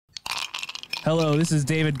Hello, this is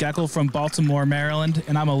David Geckle from Baltimore, Maryland,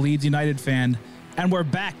 and I'm a Leeds United fan. And we're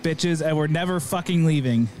back, bitches, and we're never fucking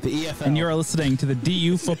leaving. The EFL. And you're listening to the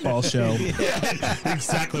DU Football Show.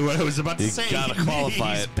 Exactly what I was about to say. You gotta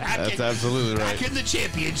qualify it. That's absolutely right. Back in the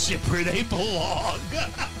championship where they belong.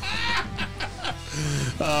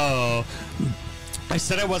 Oh, I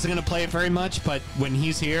said I wasn't going to play it very much, but when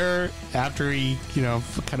he's here, after he,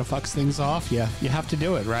 kind of fucks things off, you have to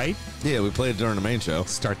do it, right? Yeah, we played it during the main show.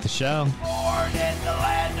 Start the show. Born in the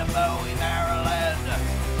land of Bowie, Maryland.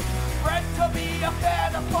 Bred to be a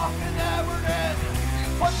fan of fucking Everton.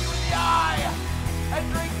 Punch you in the eye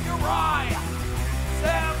and drink your rye.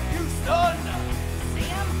 Sam Houston.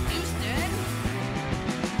 Sam Houston?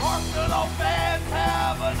 Arsenal fans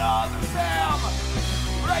have another Sam.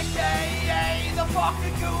 AKA the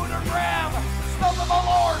fucking Gooner Graham. Snub of my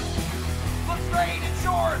lord. Look straight in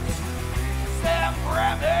shorts. Sam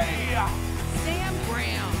Graham, hey. Sam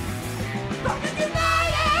Graham. Fucking United!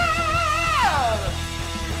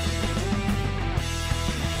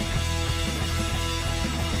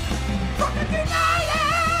 Fucking United!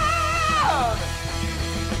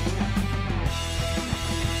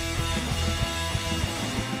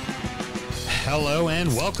 Hello and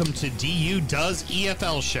welcome to DU Does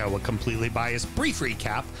EFL Show, a completely biased brief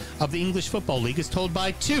recap of the English Football League as told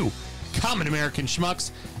by two common American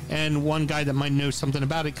schmucks and one guy that might know something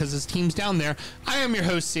about it because his team's down there. I am your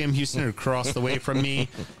host, Sam Houston, and across the way from me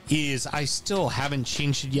is, I still haven't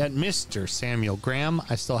changed it yet, Mr. Samuel Graham.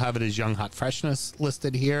 I still have it as Young Hot Freshness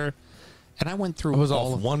listed here. And I went through I was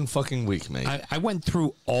off one fucking week, mate. I went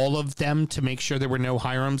through all of them to make sure there were no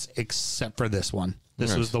Hirams except for this one.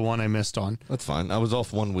 This was the one I missed on. That's fine. I was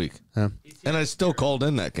off 1 week. And I still called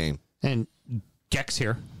in that game. And Geck's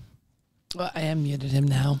here. Well, I am muted him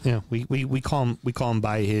now. Yeah, we call him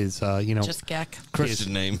by his Just Geck.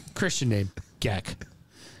 Christian name. Christian name, Geck.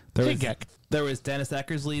 Hey, Geck. There was Dennis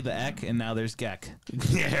Eckersley, the Eck, and now there's Geck.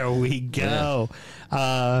 There we go.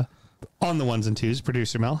 On the ones and twos,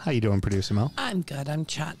 Producer Mel. How you doing, Producer Mel? I'm good. I'm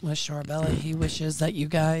chatting with Shorebelly. He wishes that you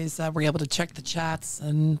guys were able to check the chats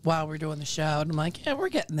and while we're doing the show. And I'm like, yeah, we're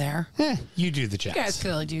getting there. You do the chats. You guys can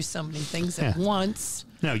only do so many things at once.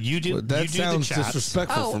 No, you do. Well, that you do sounds the chats.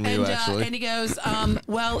 disrespectful from you, actually. And he goes,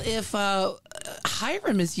 well, if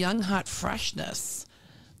Hiram is young, hot freshness,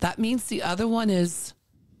 that means the other one is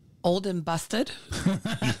old and busted.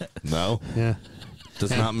 No. Yeah.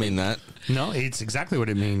 Does not mean that. No, it's exactly what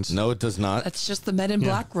it means. No, it does not. That's just the Men in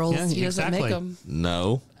Black rules. Yeah, He doesn't make exactly. them.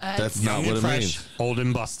 No, that's not Young what and it fresh, means. old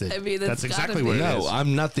and busted. I mean, that's it's exactly gotta what be. it No, is.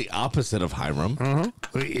 I'm not the opposite of Hiram.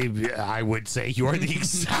 I would say you are the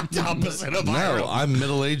exact opposite of No, Hiram. I'm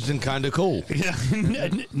middle-aged and kind of cool. Yeah,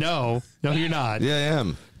 no, you're not. Yeah, I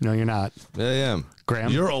am. No, you're not. Yeah, I am.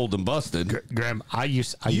 Graham? You're old and busted. Graham,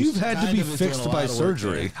 You've had to kind be of is fixed doing a by lot of work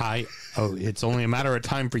surgery. it's only a matter of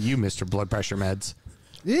time for you, Mr. Blood Pressure Meds.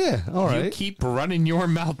 Yeah, all You right. keep running your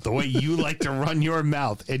mouth the way you like to run your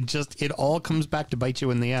mouth. It all comes back to bite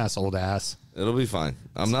you in the ass, old ass. It'll be fine.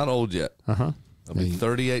 I'm not old yet. Uh-huh. I'll be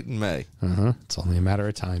 38 in May. Uh-huh. It's only a matter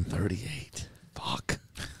of time. 38. Fuck.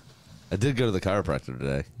 I did go to the chiropractor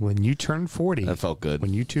today. When you turn 40. That felt good.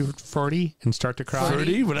 When you turn 40 and start to cry.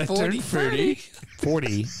 30? When I turned 30?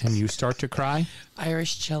 40 and you start to cry,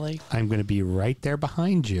 Irish chili. I'm going to be right there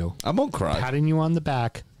behind you, I won't cry. patting you on the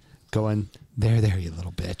back, going, there, you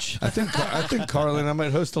little bitch. I think Carly and I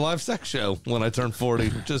might host a live sex show when I turn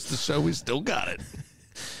 40, just to show we still got it.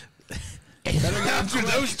 After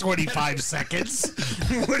those 25 seconds,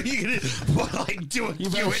 what are you going to, do a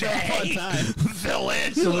better show up on Q&A? time. Fill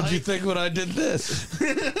in. So what'd you think when I did this?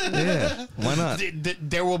 Yeah, why not?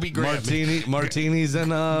 There will be Graham. Martinis and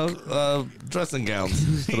dressing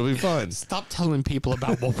gowns. It'll be fine. Stop telling people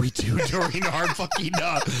about what we do during our fucking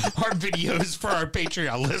our videos for our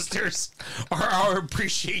Patreon listeners, our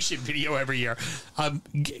appreciation video every year.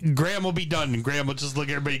 Graham will be done, and Graham will just look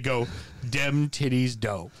at everybody and go, "Dem titties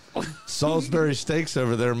dope." Salisbury Steaks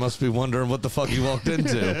over there must be wondering what the fuck he walked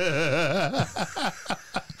into.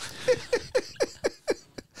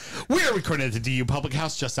 We are recording at the DU Public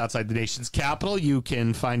House just outside the nation's capital. You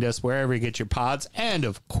can find us wherever you get your pods and,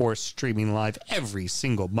 of course, streaming live every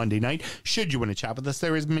single Monday night. Should you want to chat with us,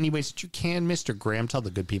 there is many ways that you can. Mr. Graham, tell the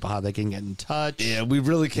good people how they can get in touch. Yeah, we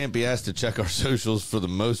really can't be asked to check our socials for the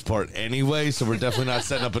most part anyway, so we're definitely not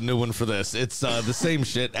setting up a new one for this. It's the same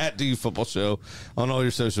shit at DU Football Show on all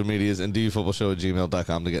your social medias and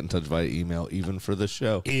dufootballshow@gmail.com to get in touch via email, even for this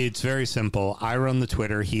show. It's very simple. I run the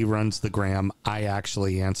Twitter. He runs the Gram. I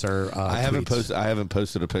actually answer I haven't tweets. I haven't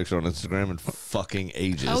posted a picture on Instagram in fucking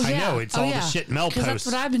ages. Oh, I yeah. know. It's all the shit Mel 'Cause posts. that's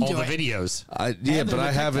what I've been all doing. the videos. But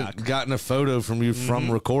I haven't gotten a photo from you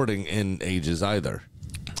from recording in ages either.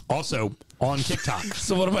 Also on TikTok.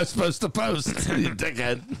 So what am I supposed to post? You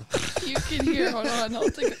dickhead. You can hear. Hold on. I'll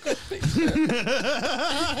take a quick picture.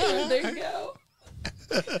 There you go.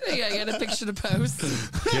 I got a picture to post.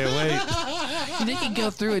 Can't wait. They can go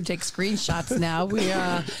through and take screenshots now.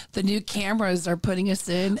 The new cameras are putting us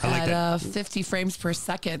in like at 50 frames per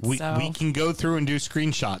second. We so can go through and do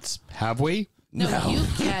screenshots. Have we? no, you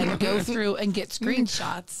can go through and get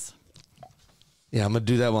screenshots. Yeah, I'm gonna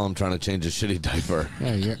do that while I'm trying to change a shitty diaper.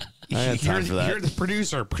 Yeah, I had time for that. You're the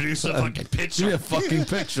producer. Produce a fucking Give me picture. a fucking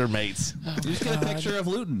picture, mates. You just get a picture of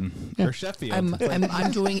Luton or Sheffield.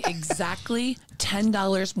 I'm doing exactly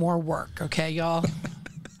 $10 more work. Okay, y'all.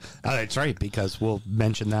 That's right, because we'll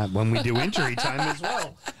mention that when we do injury time as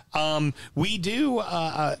well.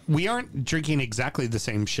 We aren't drinking exactly the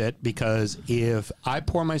same shit, because if I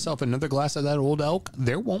pour myself another glass of that old elk,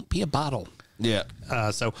 there won't be a bottle. Yeah.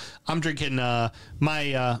 So I'm drinking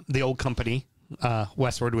the old company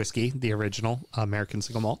Westward whiskey, the original American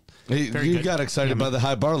single malt. Very You good. got excited by the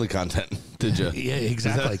high barley content, did you? Yeah,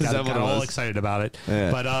 exactly. Is that Got what it all was? excited about it.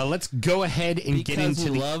 Yeah. But let's go ahead and get because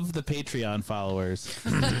into we the love the Patreon followers.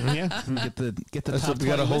 yeah. Get the That's top what we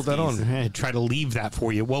got to 20 hold that whiskeys. on. Try to leave that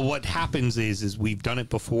for you. Well, what happens is we've done it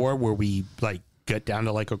before, where we like get down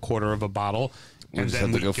to like a quarter of a bottle, and just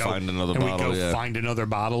then have to we go find another bottle, We go yeah. find another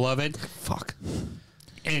bottle of it, Fuck.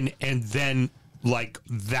 and then like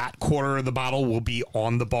that quarter of the bottle will be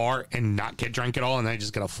on the bar and not get drank at all, and then I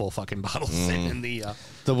just get a full fucking bottle sitting in the.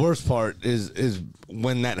 The worst part is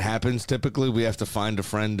when that happens. Typically, we have to find a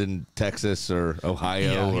friend in Texas or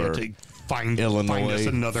Ohio you or have to find Illinois. us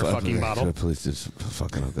another fucking bottle. Please just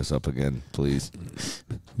fucking hook us up again, please.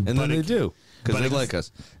 And But then they it- do, because but they it's- like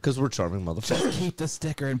us, because we're charming motherfuckers. Keep the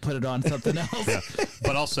sticker and put it on something else.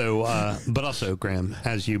 But also, Graham,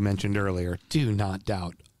 as you mentioned earlier, do not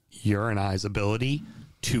doubt your and I's ability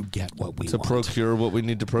to get what we To want. procure what we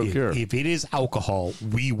need to procure. If it is alcohol,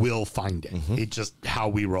 we will find it. Mm-hmm. It's just how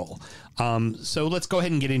we roll. So let's go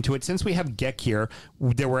ahead and get into it. Since we have Geck here,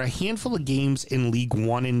 there were a handful of games in League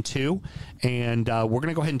 1 and 2, and we're going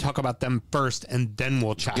to go ahead and talk about them first, and then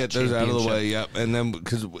we'll chat. Get those out of the way, championship. yep. And then,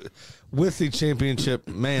 because with the championship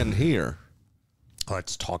man here,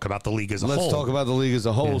 Let's talk about the league as a let's whole. talk about the league as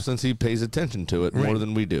a whole, since he pays attention to it more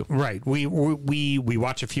than we do. Right. We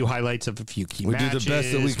watch a few highlights of a few key We do matches. the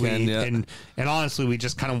best that we can, yeah. And honestly, we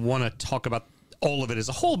just kind of want to talk about all of it as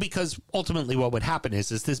a whole, because ultimately what would happen is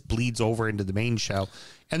this bleeds over into the main show,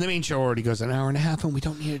 and the main show already goes an hour and a half, and we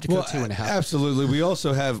don't need it to go 2.5. Absolutely. We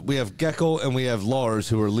also have Geckle and we have Lars,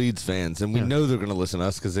 who are Leeds fans, and we know they're going to listen to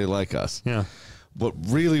us because they like us. Yeah. What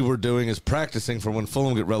really we're doing is practicing for when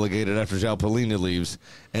Fulham get relegated after João Palhinha leaves,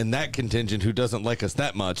 and that contingent who doesn't like us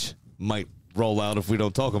that much might roll out if we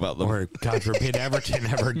don't talk about them. Or God forbid Everton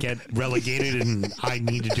ever get relegated and I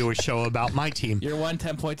need to do a show about my team. You're 1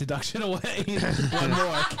 10-point deduction away. One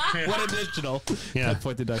more. One additional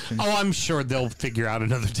 10-point deduction. Oh, I'm sure they'll figure out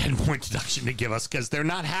another 10-point deduction to give us, because they're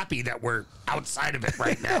not happy that we're outside of it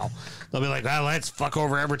right now. They'll be like, well, let's fuck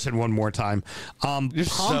over Everton one more time. You're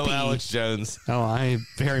so Pompey- Alex Jones. Oh, I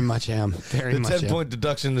very much am. Very The much am. 10-point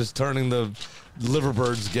deduction is turning the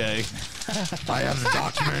Liverbirds gay. I have the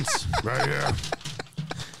documents right here.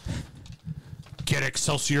 Get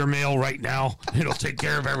Excelsior Mail right now. It'll take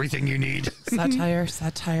care of everything you need. Satire.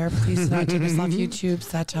 Please do not take us off YouTube.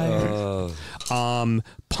 Satire.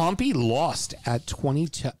 Pompey lost at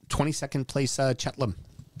 22nd place Cheltenham.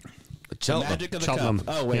 Cheltenham. Magic of the Cheltenham.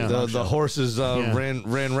 cup. Oh, wait. Yeah. The horses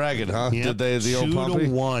ran ragged, huh? Yep. Did they? The old Pompey?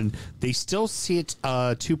 2-1. They still sit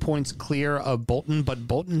 2 points clear of Bolton, but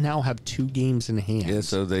Bolton now have 2 games in hand. Yeah,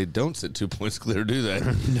 so they don't sit 2 points clear, do they?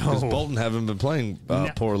 No. Because Bolton haven't been playing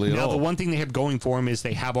poorly at now, all. the one thing they have going for them is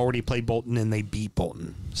they have already played Bolton and they beat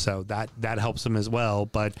Bolton, so that helps them as well.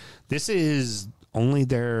 But this is only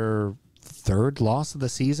their 3rd loss of the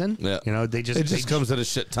season. Yeah. You know, it just comes at a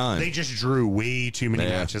shit time. They just drew way too many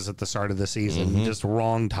matches at the start of the season. Just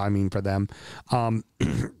wrong timing for them.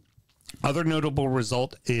 Other notable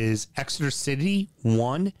result is Exeter City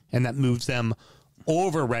won, and that moves them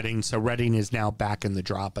over Reading. So Reading is now back in the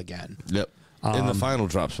drop again. Yep. In the final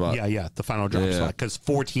drop spot. Yeah, the final drop Yeah. slot, because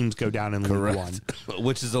 4 teams go down in League One. Correct.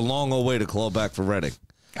 Which is a long old way to claw back for Reading.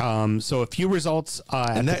 So a few results.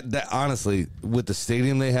 And that honestly, with the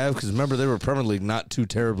stadium they have, because remember they were Premier League not too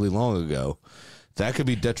terribly long ago, that could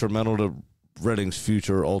be detrimental to Reading's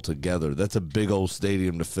future altogether. That's a big old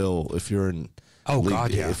stadium to fill if you're in. Oh, League,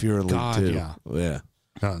 God, yeah. If you're in God, League 2, yeah.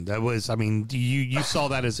 That was, I mean, you saw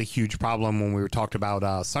that as a huge problem when we were talking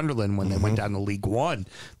about Sunderland when they went down to League One.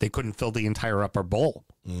 They couldn't fill the entire upper bowl.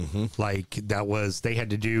 Like they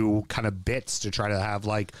had to do kind of bits to try to have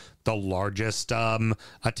like the largest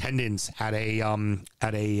attendance at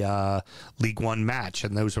a League One match,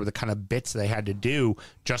 and those were the kind of bits they had to do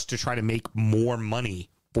just to try to make more money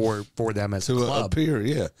for them as a club.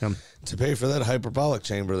 Appear, to pay for that hyperbolic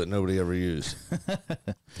chamber that nobody ever used,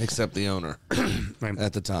 except the owner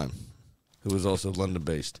at the time, who was also London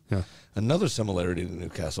based. Yeah, another similarity to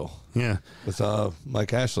Newcastle. Yeah, with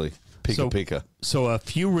Mike Ashley. Pika. So a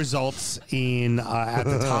few results in at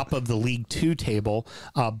the top of the League Two table.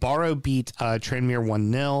 Barrow beat Tranmere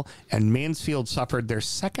 1-0, and Mansfield suffered their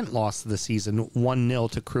second loss of the season,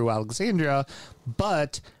 1-0 to Crewe Alexandria,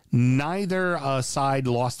 but neither side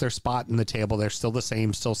lost their spot in the table. They're still the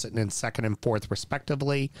same, still sitting in second and fourth,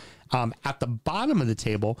 respectively. At the bottom of the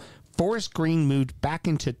table, Forest Green moved back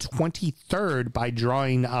into 23rd by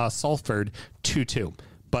drawing Salford 2-2.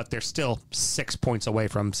 But they're still 6 points away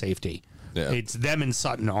from safety. Yeah. It's them and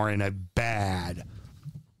Sutton are in a bad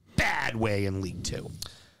way in League Two.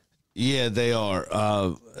 Yeah, they are.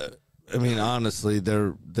 I mean, honestly,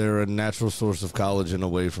 they're a natural source of collagen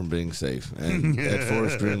away from being safe. And at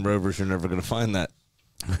Forest Green Rovers, you're never going to find that.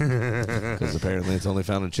 Because apparently it's only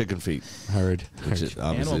found in chicken feet. Heard. Which is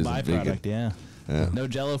obviously Animal byproduct, yeah. No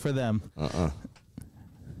Jello for them.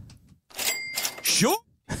 Sure.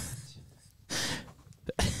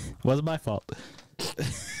 Wasn't my fault.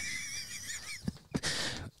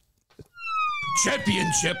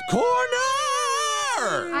 Championship corner!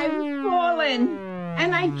 I've fallen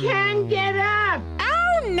and I can't get up.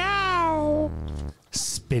 Oh no!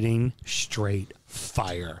 Spitting straight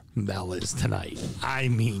fire, Mel is tonight. I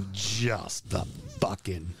mean, just the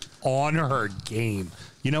fucking on her game.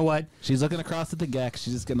 You know what? She's looking across at the Geck.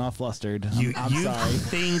 She's just getting all flustered. You sorry.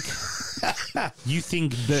 You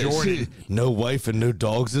think Jordan... No wife and no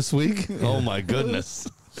dogs this week? Oh, my goodness.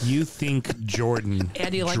 You think Jordan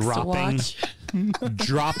Andy likes to watch.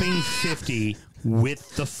 dropping 50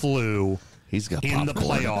 with the flu He's got in the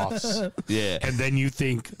popcorn. playoffs. Yeah. And then you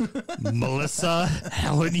think Melissa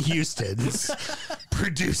Helen Houston's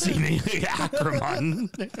producing Ackerman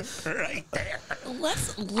right there.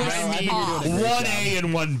 Let's I list mean, off 1A and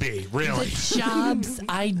 1B, really. the jobs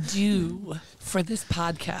I do for this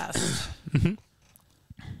podcast.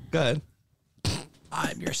 Go ahead.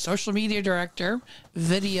 I'm your social media director,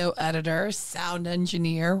 video editor, sound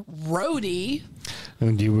engineer, roadie.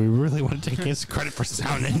 And do we really want to take his credit for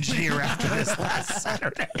sound engineer after this last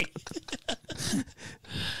Saturday?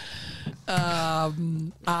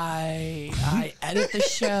 I edit the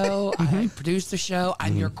show. I produce the show.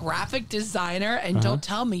 I'm your graphic designer, and don't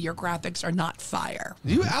tell me your graphics are not fire.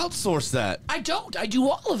 You outsource that. I don't. I do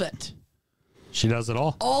all of it. She does it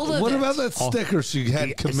all. All of What it. about that sticker she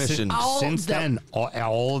had commissioned? Since then,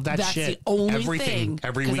 all of that That's shit, the only everything, thing.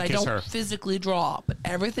 every 'cause week I is don't her. physically draw, but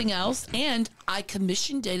everything else, and I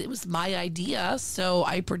commissioned it. It was my idea, so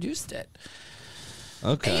I produced it.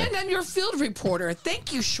 Okay. And I'm your field reporter.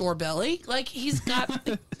 Thank you, Shorebelly. Like he's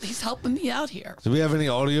helping me out here. Do we have any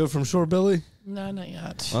audio from Shore Billy? No, not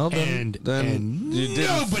yet. Well, And you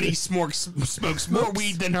didn't- nobody smokes more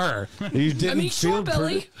weed than her. You didn't I mean, field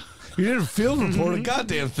Shorebelly. You didn't field report a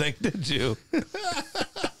goddamn thing, did you?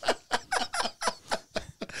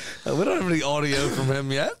 We don't have any audio from him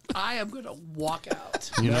yet. I am going to walk out.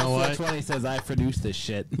 You know That's what? when he says, I produced this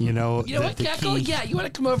shit. You know what, the Geckle? key- Yeah, you want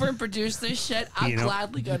to come over and produce this shit? I'll You know-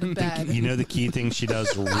 gladly go to bed. You know the key thing she does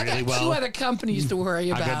I really got two well. other companies to worry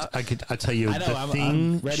about. I'll tell you I know, the I'm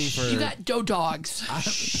thing ready for... You got dough dogs.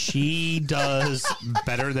 she does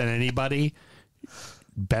better than anybody.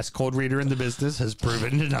 Best cold reader in the business has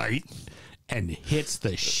proven tonight, and hits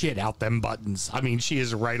the shit out them buttons. I mean, she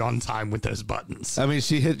is right on time with those buttons. I mean,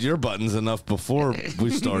 she hit your buttons enough before we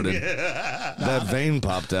started. That vein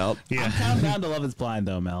popped out. I'm counting down to Love is Blind,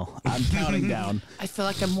 though, Mel. I'm counting down. I feel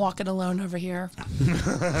like I'm walking alone over here.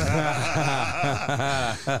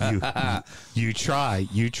 You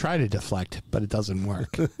try to deflect, but it doesn't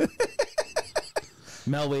work.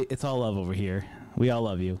 Mel, wait, it's all love over here. We all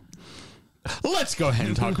love you. Let's go ahead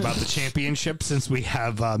and talk about the championship since we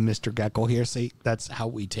have Mr. Geckle here. See, that's how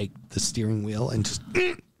we take the steering wheel and just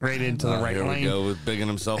right into the right Here we lane. go with bigging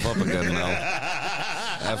himself up again now.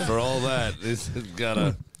 After all that, it's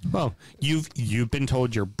gotta. Well, you've been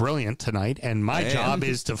told you're brilliant tonight, and my And? job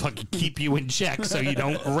is to fucking keep you in check so you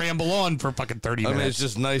don't ramble on for fucking 30 I minutes. mean, it's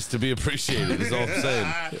just nice to be appreciated. Is all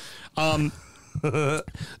I'm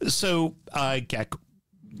saying. So, Geck,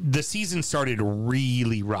 the season started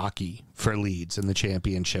really rocky for Leeds in the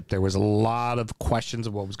championship. There was a lot of questions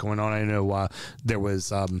of what was going on. I know there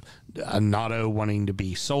was Nato wanting to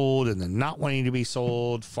be sold and then not wanting to be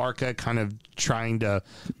sold. Farka kind of trying to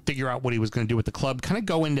figure out what he was going to do with the club. Kind of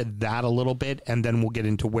go into that a little bit, and then we'll get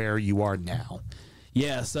into where you are now.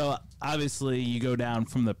 Yeah, so obviously you go down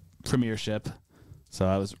from the Premiership. So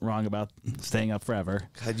I was wrong about staying up forever.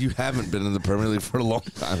 God, you haven't been in the Premier League for a long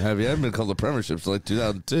time, have you? I haven't been called the Premiership since like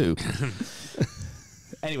 2002.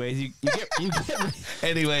 Anyways, you get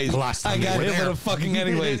Anyways, Last time I got you were him there. with a fucking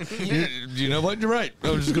anyways. You know what? You're right.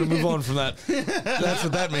 I'm just going to move on from that. That's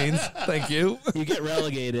what that means. Thank you. you get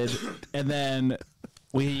relegated, and then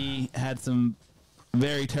we had some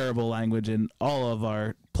very terrible language in all of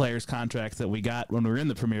our players' contracts that we got when we were in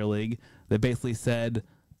the Premier League. They basically said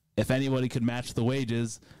if anybody could match the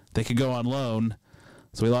wages, they could go on loan.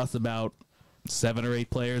 So we lost about 7 or 8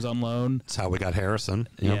 players on loan. That's how we got Harrison.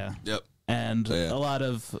 Yeah. Yep. And a lot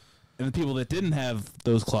of the people that didn't have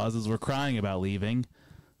those clauses were crying about leaving.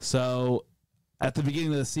 So at the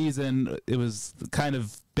beginning of the season, it was kind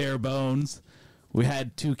of bare bones. We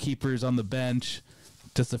had 2 keepers on the bench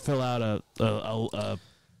just to fill out a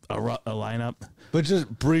lineup. But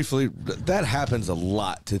just briefly, that happens a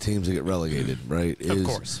lot to teams that get relegated, right? Of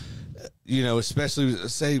course. You know, especially,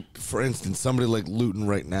 say, for instance, somebody like Luton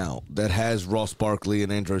right now that has Ross Barkley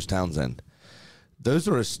and Andros Townsend. Those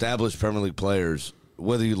are established Premier League players,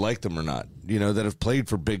 whether you like them or not, you know, that have played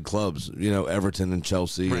for big clubs, you know, Everton and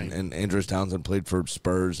Chelsea, Right. and Andros Townsend played for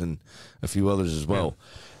Spurs and a few others as well.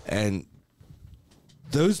 Yeah. And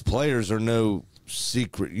those players are no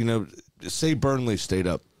secret. You know, say Burnley stayed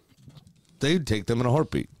up, they'd take them in a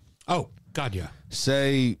heartbeat. Oh, God, yeah.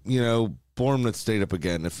 Say, you know, Bournemouth stayed up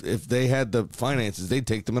again. If they had the finances, they'd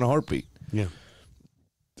take them in a heartbeat. Yeah.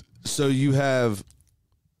 So you have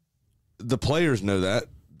the players know that,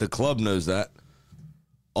 the club knows that.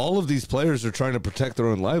 All of these players are trying to protect their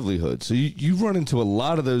own livelihood. So you run into a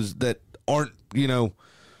lot of those that aren't, you know,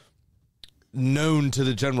 known to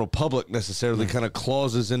the general public necessarily, kind of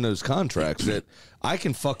clauses in those contracts that I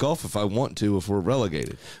can fuck off if I want to if we're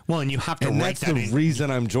relegated. Well, and you have to And write that's that the in.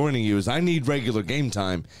 reason I'm joining you is I need regular game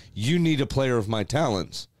time. You need a player of my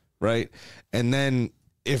talents, right? And then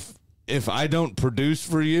if I don't produce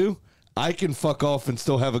for you, I can fuck off and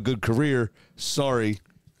still have a good career. Sorry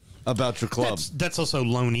about your club. That's also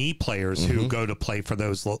loanee players who go to play for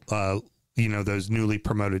those, you know, those newly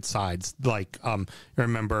promoted sides. Like, I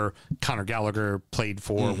remember Conor Gallagher played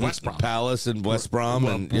for West Brom. Palace and West Brom.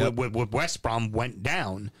 Well, and yep. with West Brom went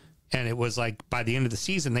down, and it was like by the end of the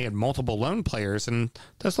season they had multiple loan players, and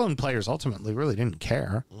those loan players ultimately really didn't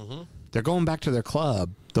care. They're going back to their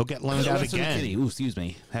club. They'll get loaned out again. Ooh, excuse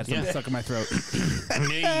me. Had something stuck in my throat.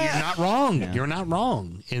 You're not wrong. Yeah. You're not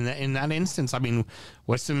wrong. In that instance, I mean,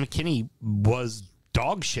 Weston McKennie was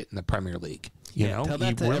dog shit in the Premier League. You know, tell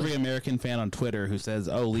that to every American fan on Twitter who says,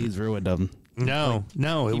 "Oh, Leeds ruined them." No,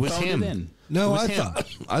 it was him. No,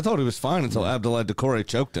 I thought he was fine until Abdoulaye Doucouré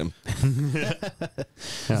choked him.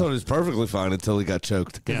 I thought he was perfectly fine until he got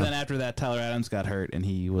choked. Because then after that, Tyler Adams got hurt, and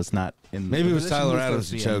he was not in. Maybe it was position Tyler he was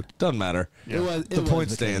Adams who supposed to be in. choked. Doesn't matter. The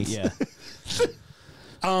point stands. Yeah.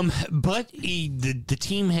 But the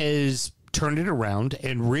team has turned it around,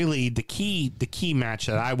 and really the key match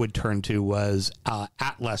that I would turn to was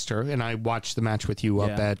at Leicester, and I watched the match with you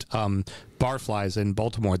up at Barflies in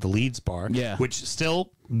Baltimore, the Leeds bar, which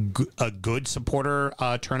still a good supporter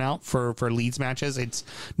turnout for Leeds matches. It's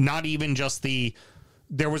not even just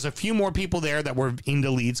there was a few more people there that were into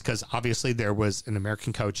Leeds because obviously there was an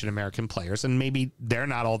American coach and American players, and maybe they're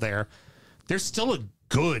not all there. There's still a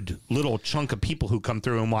good little chunk of people who come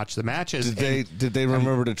through and watch the matches. Did they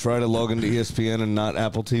remember to try to log into ESPN and not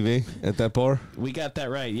Apple TV at that bar? We got that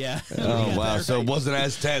right, yeah. Oh, wow. So it wasn't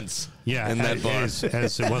as tense in that bar. As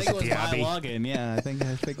it was at the Abbey. Login, yeah, I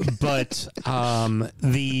think. But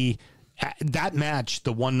that match,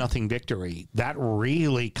 the 1-0 victory, that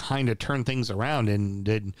really kind of turned things around. And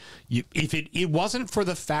if it wasn't for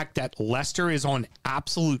the fact that Leicester is on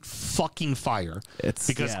absolute fucking fire,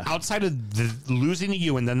 because outside of losing to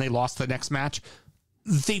you and then they lost the next match,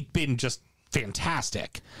 they've been just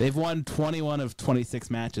fantastic. They've won 21 of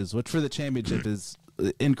 26 matches, which for the championship is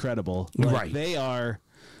incredible. Right. They are.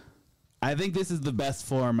 I think this is the best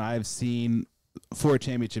form I've seen for a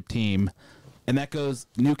championship team. And that goes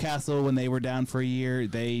Newcastle when they were down for a year.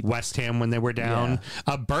 West Ham when they were down.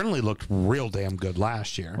 Yeah. Burnley looked real damn good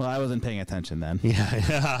last year. Well, I wasn't paying attention then. Yeah,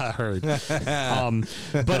 I heard.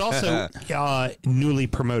 But also, newly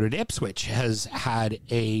promoted Ipswich has had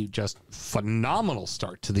a just phenomenal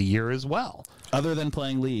start to the year as well. Other than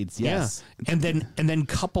playing Leeds, yes. Yeah. And then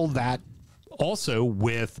couple that also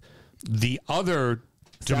with the other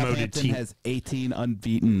demoted Southampton team. has 18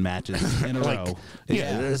 unbeaten matches in a row.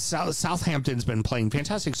 Southampton's been playing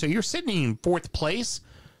fantastic. So you're sitting in 4th place.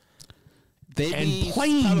 They'd And be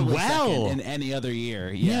playing probably well. second in any other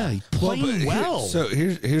year. Yeah. Playing well. So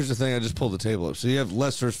here's the thing. I just pulled the table up. So you have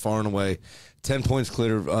Leicester's far and away 10 points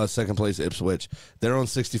clear of second place Ipswich. They're on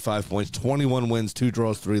 65 points, 21 wins, 2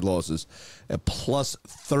 draws, 3 losses, a plus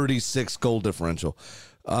 36 goal differential.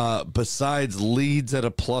 Besides Leeds at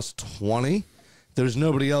a plus 20, there's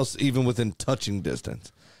nobody else even within touching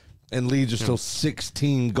distance. And Leeds are still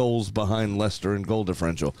 16 goals behind Leicester in goal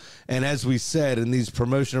differential. And as we said, in these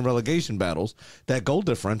promotion and relegation battles, that goal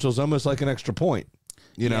differential is almost like an extra point.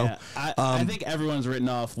 You know, I think everyone's written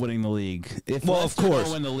off winning the league. If Well, Leicester of course.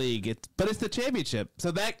 don't win the league, but it's the championship, so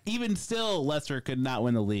that even still Leicester could not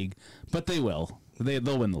win the league, but they will.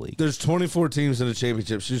 They'll win the league. there's 24 teams in the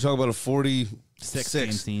championship. So you're talking about a 46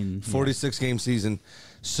 game season, 46 game season.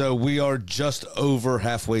 So we are just over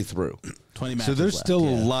halfway through. 20 matches So there's left, still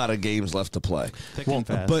a yeah. lot of games left to play. Thick and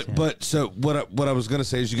fast, yeah. But so what I was going to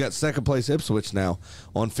say is you got second place Ipswich now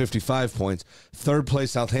on 55 points, third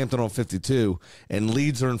place Southampton on 52, and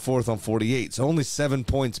Leeds are in 4th on 48. So only 7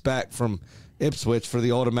 points back from Ipswich for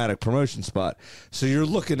the automatic promotion spot. So you're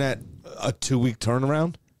looking at a 2-week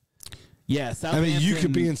turnaround. Yeah, I Southampton, mean, you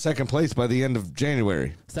could be in second place by the end of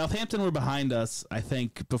January. Southampton were behind us, I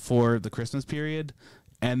think, before the Christmas period,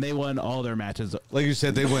 and they won all their matches. Like you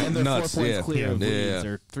said, they went And they're nuts. 4 points Yeah, clear of Leeds,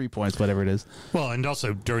 or 3 points, whatever it is. Well, and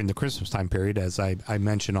also during the Christmas time period, as I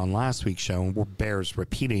mentioned on last week's show, and bears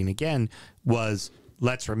repeating again, was,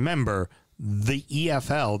 let's remember, the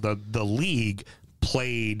EFL, the league,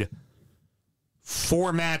 played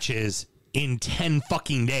 4 matches in 10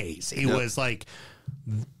 fucking days. It was like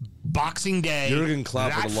Boxing Day, Jurgen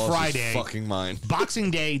Klopp that would have lost Friday, his fucking mind. Boxing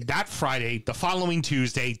Day, that Friday, the following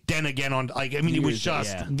Tuesday, then again on, like, I mean, it was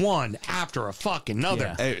just one after a fucking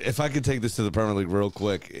another. Yeah. Hey, if I could take this to the Premier League real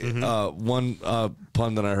quick, one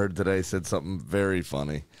pun that I heard today said something very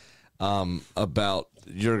funny about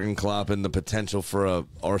Jurgen Klopp and the potential for a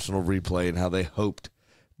Arsenal replay and how they hoped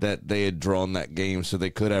that they had drawn that game so they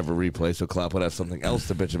could have a replay so Klopp would have something else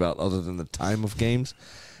to bitch about other than the time of games.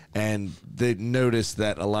 And they noticed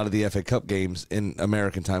that a lot of the FA Cup games in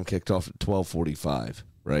American time kicked off at 12:45,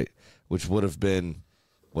 right? Which would have been,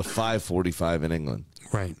 5:45 in England.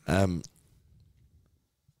 Right. And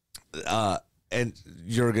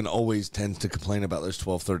Jurgen always tends to complain about those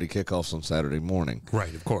 12:30 kickoffs on Saturday morning.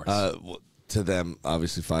 Right, of course. To them,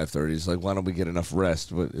 obviously 5:30 is like, why don't we get enough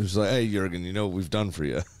rest? But it was like, hey, Jurgen, you know what we've done for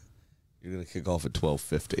you? You're going to kick off at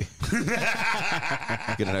 12:50.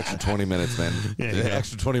 Get an extra 20 minutes, man.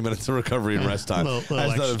 Extra 20 minutes of recovery and rest time. Little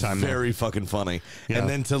That's extra time there. very fucking funny. Yeah. And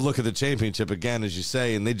then to look at the championship again, as you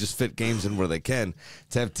say, and they just fit games in where they can.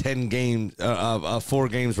 To have 4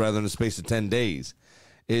 games rather in the space of 10 days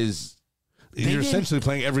is you're essentially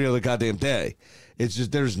playing every other goddamn day. It's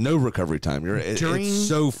just there's no recovery time. It's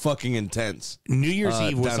so fucking intense. New Year's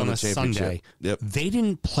Eve was down on in a the championship. Sunday. Yep. They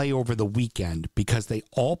didn't play over the weekend because they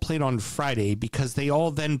all played on Friday because they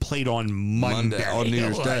all then played on Monday. On New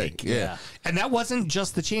Year's Day. Like, Yeah. And that wasn't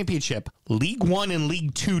just the championship. League One and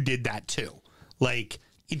League Two did that too. Like,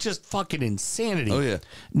 it's just fucking insanity. Oh, yeah.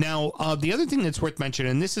 Now, the other thing that's worth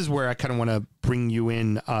mentioning, and this is where I kind of want to bring you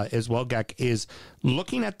in as well, Geck, is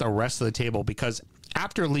looking at the rest of the table because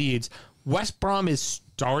after Leeds, West Brom has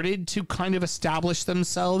started to kind of establish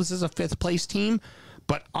themselves as a 5th place team.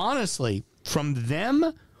 But honestly, from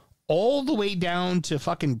them all the way down to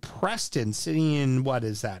fucking Preston sitting in, what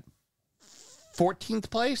is that,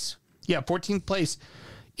 14th place? Yeah, 14th place.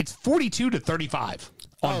 It's 42-35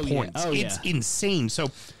 on points. It's insane.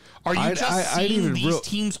 So are you seeing these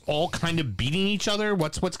teams all kind of beating each other?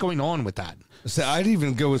 What's going on with that? So I'd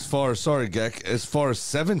even go as far as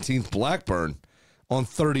 17th Blackburn on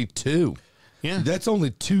 32. Yeah. That's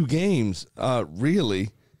only 2 games,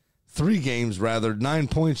 really. 3 games, rather. 9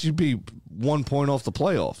 points, you'd be 1 point off the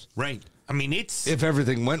playoffs. Right. I mean, it's... If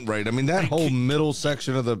everything went right. I mean, that whole middle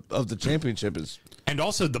section of the championship is... And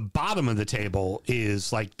also the bottom of the table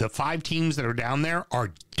is like the 5 teams that are down there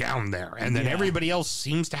are down there. And then everybody else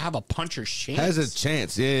seems to have a puncher's chance. Has a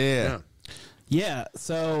chance. Yeah. Yeah,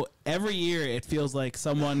 so every year it feels like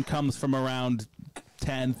someone comes from around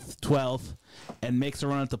 10th, 12th, and makes a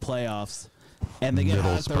run at the playoffs. And they get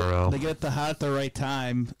hot at the right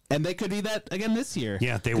time. And they could do that again this year.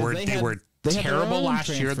 Yeah, they were terrible last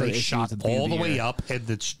year. They shot all the way up. And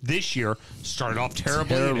this year started off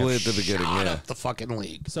terribly at the beginning. Up the fucking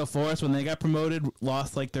league. So Forest, when they got promoted,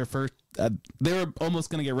 lost like their first. They were almost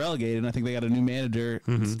going to get relegated, and I think they got a new manager.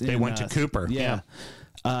 They went to Cooper. Yeah.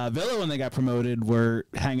 Villa, when they got promoted, were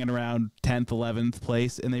hanging around 10th, 11th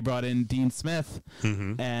place, and they brought in Dean Smith,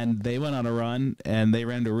 and they went on a run, and they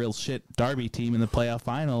ran into a real shit Derby team in the playoff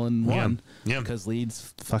final and won because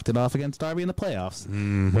Leeds fucked it off against Derby in the playoffs,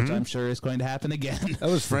 which I'm sure is going to happen again. That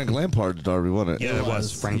was Frank Lampard's Derby, wasn't it? Yeah, it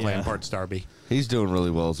was Frank Lampard's Derby. He's doing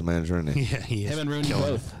really well as a manager, isn't he? Yeah, he is. Him and Rooney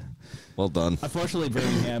both. Well done. Unfortunately,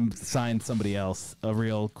 Birmingham signed somebody else, a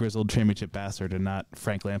real grizzled championship bastard, and not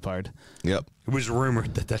Frank Lampard. Yep. It was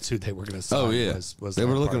rumored that that's who they were going to sign. Oh, yeah. Was they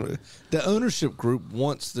were Lampard. looking. The ownership group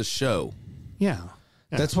wants the show. Yeah.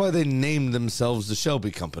 That's why they named themselves the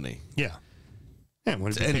Shelby Company. Yeah. And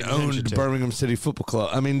owned Birmingham City Football Club.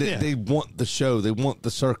 I mean, they want the show. They want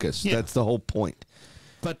the circus. Yeah. That's the whole point.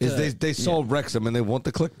 But They saw Wrexham and they want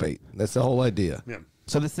the clickbait. That's the whole idea. Yeah.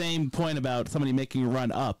 So the same point about somebody making a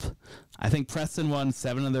run up. I think Preston won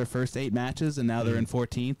 7 of their first 8 matches, and now they're in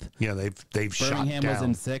 14th. Yeah, they've shot Birmingham down. was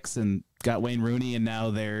in 6 and got Wayne Rooney, and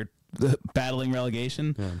now they're battling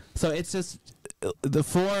relegation. Yeah. So it's just the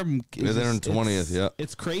form. Yeah, they're in 20th. Yeah,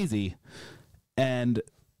 it's crazy, and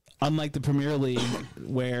unlike the Premier League,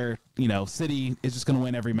 where City is just going to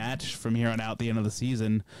win every match from here on out, the end of the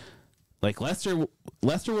season. Like Leicester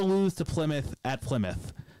will lose to Plymouth at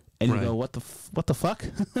Plymouth. And you go, what the fuck?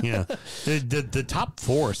 Yeah, the top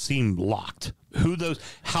 4 seem locked.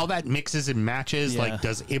 How that mixes in matches? Yeah. Like,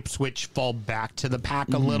 does Ipswich fall back to the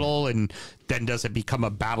pack a little, and then does it become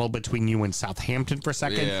a battle between you and Southampton for a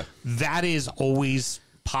second? Yeah. That is always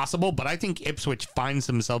possible, but I think Ipswich finds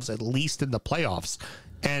themselves at least in the playoffs,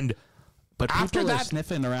 But after people are that,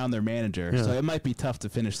 sniffing around their manager, so it might be tough to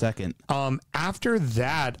finish second. after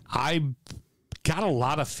that, I got a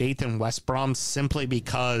lot of faith in West Brom simply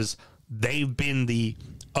because they've been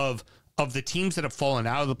of the teams that have fallen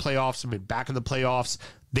out of the playoffs and been back in the playoffs.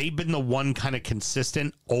 They've been the one kind of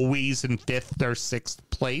consistent, always in 5th or 6th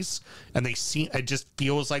place, and it just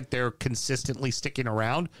feels like they're consistently sticking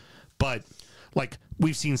around. But like,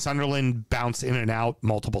 we've seen Sunderland bounce in and out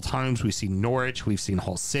multiple times. We've seen Norwich. We've seen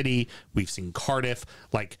Hull City. We've seen Cardiff.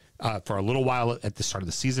 Like, for a little while at the start of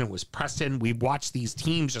the season, it was Preston. We've watched these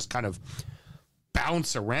teams just kind of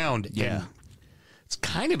bounce around. Yeah. And it's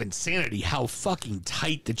kind of insanity how fucking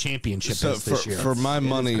tight the championship is this year. For my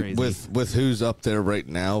money, crazy. with who's up there right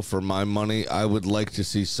now, for my money, I would like to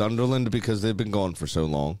see Sunderland because they've been gone for so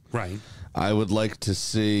long. Right. I would like to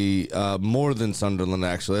see more than Sunderland,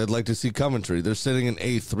 actually. I'd like to see Coventry. They're sitting in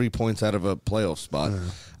 8th, 3 points out of a playoff spot.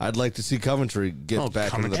 I'd like to see Coventry get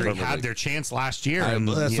back into the Premier Coventry had League. their chance last year.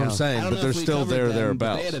 That's what I'm saying, but they're still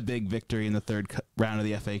thereabouts. They had a big victory in the 3rd round of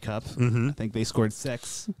the FA Cup. I think they scored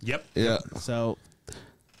 6. Yep. Yeah. So,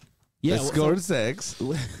 They scored 6.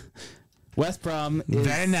 West Brom is...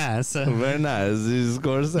 Very nice. Very nice. He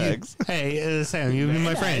scored 6. Hey, Sam, you've been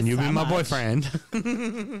my friend. You've been my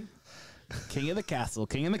boyfriend. King of the castle.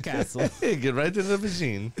 King of the castle. Get right to the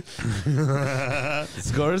machine.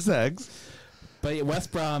 Score 6. But yeah,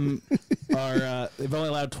 West Brom are they've only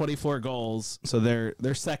allowed 24 goals, so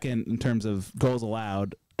they're second in terms of goals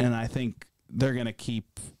allowed, and I think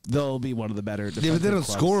they'll be one of the better defensive Yeah, but they don't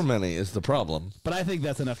clubs. score many is the problem. But I think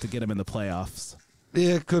that's enough to get them in the playoffs.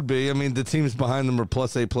 Yeah, it could be. I mean, the teams behind them are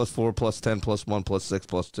 +8, +4, +10, +1, +6,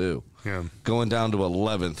 +2. Yeah. Going down to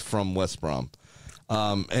 11th from West Brom.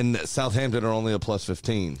 And Southampton are only a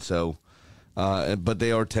 +15, so... but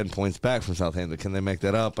they are 10 points back from Southampton. Can they make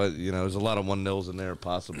that up? There's a lot of 1-0s in there,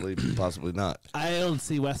 possibly not. I don't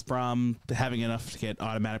see West Brom having enough to get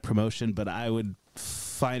automatic promotion, but I would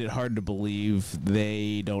find it hard to believe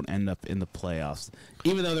they don't end up in the playoffs,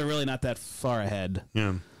 even though they're really not that far ahead.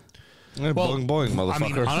 Yeah. Well, boing, boing, motherfucker. I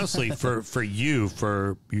mean, honestly, for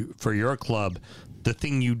your club, the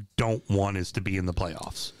thing you don't want is to be in the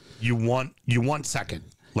playoffs. You want second.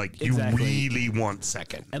 Like, Exactly. You really want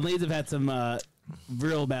second. And Leeds have had some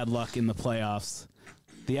real bad luck in the playoffs.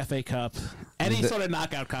 The FA Cup, any sort of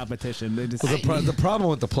knockout competition. They just, The problem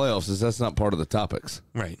with the playoffs is that's not part of the topics.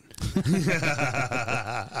 Right.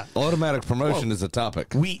 Automatic promotion is a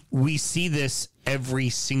topic. We see this every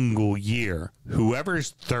single year.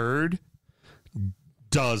 Whoever's third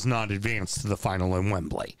does not advance to the final in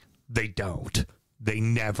Wembley. They don't. They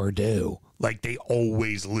never do. Like, they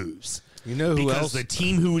always lose. You know who because else? the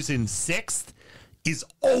team who is in 6th is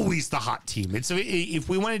always the hot team. And so if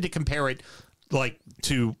we wanted to compare it like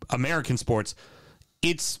to American sports,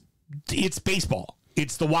 it's baseball.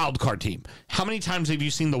 It's the wild card team. How many times have you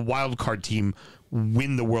seen the wild card team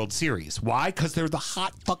win the World Series? Why? Because they're the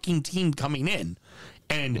hot fucking team coming in.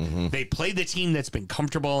 And they play the team that's been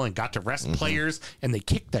comfortable and got to rest players, and they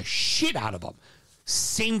kick the shit out of them.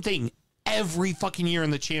 Same thing every fucking year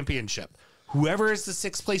in the championship. Whoever is the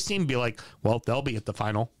 6th place team, be like, well, they'll be at the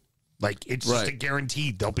final. Like, it's just a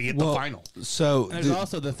guaranteed they'll be at the final. So And there's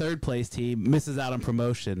also the third place team misses out on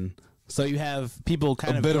promotion. So you have people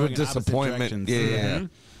kind a of bit of a going in opposite disappointment. directions.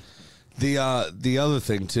 Yeah. The other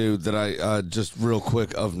thing too that I just real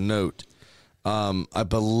quick of note, I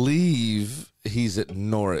believe he's at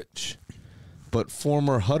Norwich, but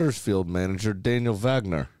former Huddersfield manager Daniel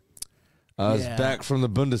Wagner is back from the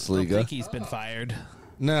I don't Bundesliga. think he's been fired.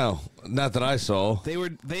 No, not that I saw.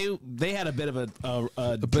 They had a bit of a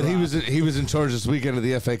But drop. he was in charge this weekend of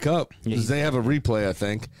the FA Cup because they have a replay, I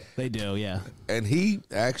think, They do, yeah. and he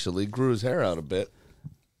actually grew his hair out a bit,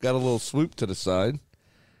 got a little swoop to the side,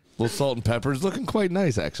 little salt and peppers, looking quite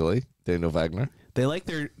nice actually. Daniel Wagner. They like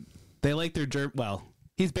their German. Well,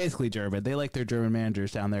 he's basically German. They like their German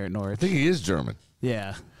managers down there at Norwich. I think he is German.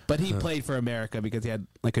 Yeah, but he played for America because he had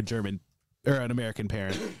like a German or an American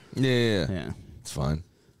parent. Yeah. It's fine.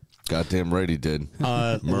 Goddamn right he did.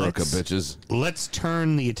 America, bitches. Let's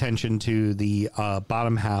turn the attention to the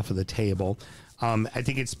bottom half of the table. I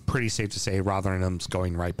think it's pretty safe to say Rotherham's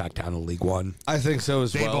going right back down to League One. I think so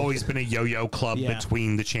as They've well. always been a yo-yo club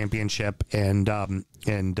between the championship and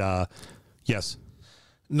yes.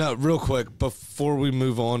 No, real quick, before we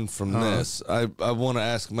move on from this, I want to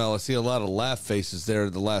ask Mel, I see a lot of laugh faces there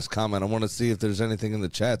at the last comment. I want to see if there's anything in the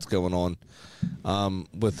chats going on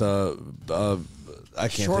with I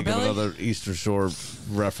can't Shore think Belly? of another Easter Shore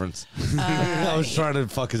reference. I was trying to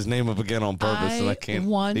fuck his name up again on purpose, and I can't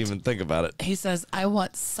even think about it. He says, I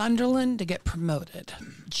want Sunderland to get promoted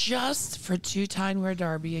just for 2 Tyne-Wear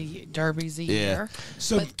derbies a year.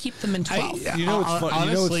 So- but keep them in 12. You know what's funny?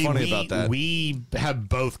 You know what's Honestly, funny about that? We have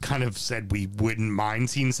both kind of said we wouldn't mind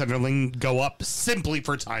seeing Sunderland go up simply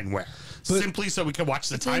for Tyne-Wear. Simply so we can watch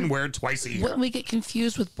the Tyne-Wear twice a year. Wouldn't we get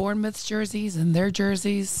confused with Bournemouth's jerseys and their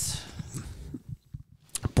jerseys?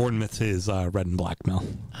 Bournemouth is red and black, Mel.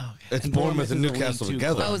 Oh, okay. It's Bournemouth and is a Newcastle League Two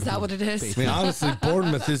together. Oh, is that what it is? I mean, honestly,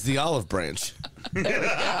 Bournemouth is the olive branch.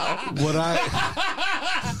 What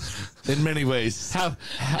in many ways.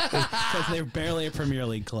 Because they're barely a Premier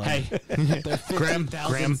League club. Hey, They're Graham,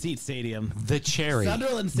 15,000 seat stadium. the cherry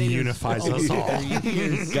Sunderland Stadium unifies us all.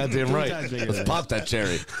 Goddamn Three right. times bigger Let's than pop that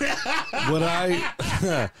cherry.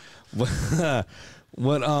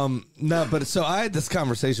 No, but so I had this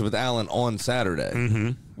conversation with Alan on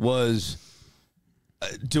Saturday. Was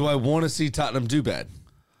do I want to see Tottenham do bad?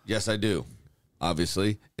 Yes, I do.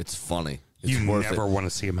 Obviously, it's funny. It's You worth never it. want to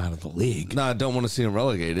see him out of the league. No, I don't want to see them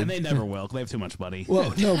relegated. And they never will. They have too much money.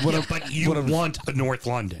 Well, no, But you want a North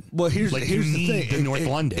London. Well, here's you the need thing. the North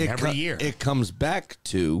London every year. It comes back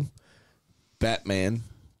to Batman,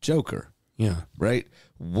 Joker. Yeah. Right?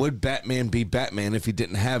 Would Batman be Batman if he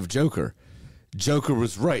didn't have Joker? Joker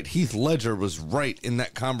was right. Heath Ledger was right in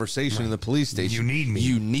that conversation in the police station. You need me.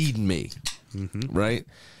 You need me. Right?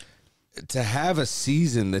 To have a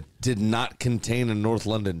season that did not contain a North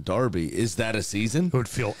London derby, is that a season? It would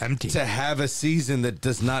feel empty. To have a season that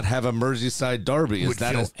does not have a Merseyside derby, It is would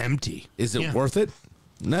that feel empty. is it Yeah. worth it?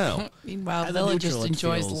 No. Meanwhile, As a Villa just neutral, it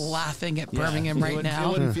enjoys feels- laughing at Yeah. Birmingham It right wouldn't- now.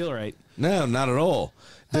 It wouldn't feel right. No, not at all.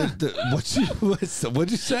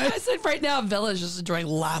 What'd you say? I said right now, Villa's just enjoying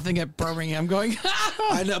laughing at Birmingham, going,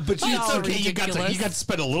 I know, but you It's It's okay. ridiculous. You got to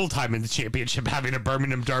spend a little time in the championship having a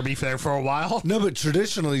Birmingham derby there for a while. No, but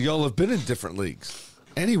traditionally, y'all have been in different leagues.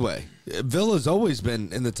 Anyway, Villa's always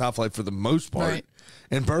been in the top flight for the most part, Right.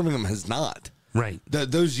 and Birmingham has not. Right.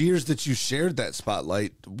 Those years that you shared that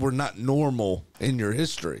spotlight were not normal in your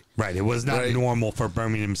history. Right. It was not Right. normal for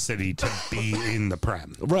Birmingham City to be in the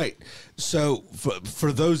Prem. Right. So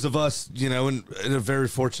for those of us, in a very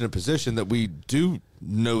fortunate position that we do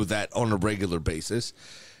know that on a regular basis,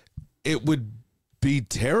 it would be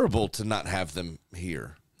terrible to not have them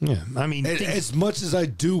here. Yeah. I mean, As much as I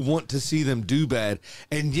do want to see them do bad,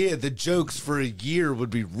 and yeah, the jokes for a year would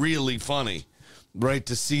be really funny, right,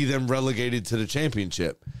 to see them relegated to the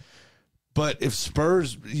championship. But if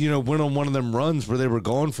Spurs, went on one of them runs where they were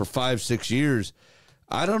gone for 5-6 years,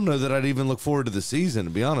 I don't know that I'd even look forward to the season,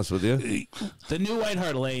 to be honest with you. The new White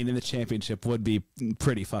Hart Lane in the championship would be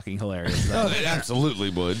pretty fucking hilarious. Oh, it absolutely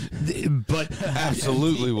would. but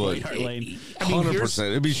Absolutely would. White Hart Lane. 100%.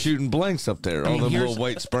 It'd be shooting blanks up there. All them here's- little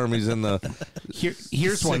white spermies in the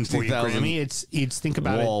here's one for you, 60,000 Grammy. It's think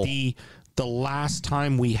about wall. it. The last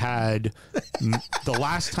time we had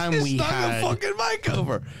fucking mic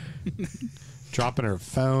over. dropping her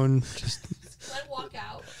phone. Just let walk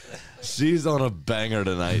out. She's on a banger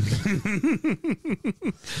tonight.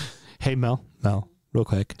 hey Mel, real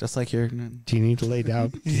quick. Just like your. Do you need to lay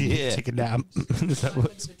down? Yeah. Take a nap. Is that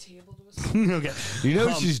what? Okay. You know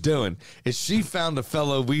what she's doing is she found a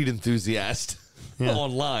fellow weed enthusiast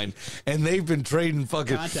online, and they've been trading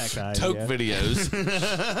fucking Contact eyes, toke yeah. videos.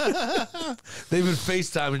 They've been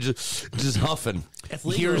FaceTiming, just huffing.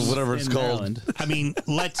 Here's whatever it's in called. Maryland. I mean,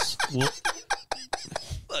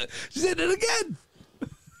 She said it again.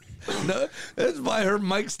 No, that's why her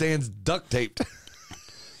mic stand's duct taped.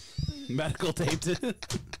 Medical taped.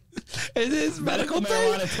 It is medical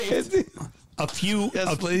marijuana tape. a few,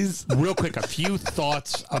 Please. real quick, a few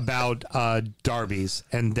thoughts about derbies,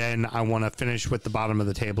 and then I want to finish with the bottom of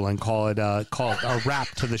the table and call it a wrap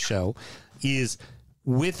to the show. Is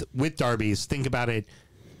with derbies, think about it.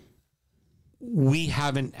 We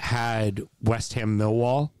haven't had West Ham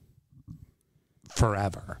Millwall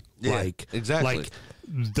forever. Yeah, exactly. Like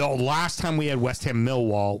the last time we had West Ham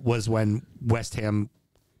Millwall was when West Ham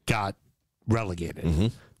got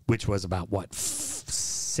relegated, which was about what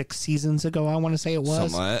 6 seasons ago. I want to say it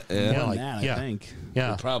was Something like that, yeah. More than like- that, yeah. I think.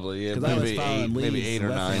 Yeah, Probably, yeah. 'Cause I was Maybe following eight, maybe Leeds, 8 or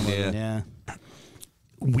West 9, Ham yeah.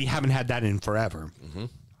 we haven't had that in forever.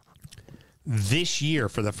 This year,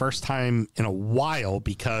 for the first time in a while,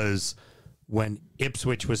 because when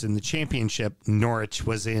Ipswich was in the championship, Norwich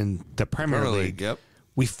was in the Premier League. Yep.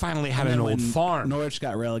 We finally had And an then old when farm. Norwich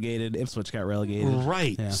got relegated. Ipswich got relegated.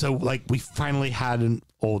 Right. Yeah. So, like, we finally had an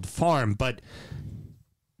old farm. But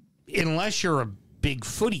unless you're a big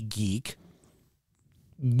footy geek,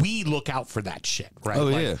 we look out for that shit, right? Oh,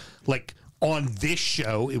 like, yeah. Like, on this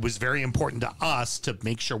show, it was very important to us to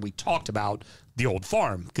make sure we talked about the old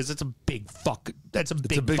farm because it's a big fuck. That's a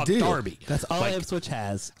big big fuck deal. derby. That's all Like, Ipswich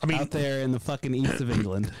has. I mean- out there in the fucking east of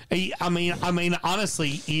England. I mean,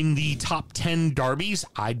 honestly, in the top 10 derbies,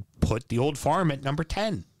 I'd put the old farm at number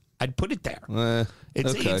 10. I'd put it there.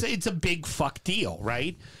 It's a big fuck deal,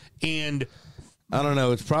 right? And I don't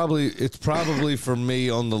know. It's probably for me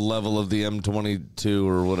on the level of the M22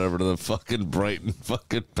 or whatever the fucking Brighton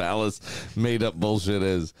fucking Palace made up bullshit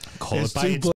is. Call It's it by too its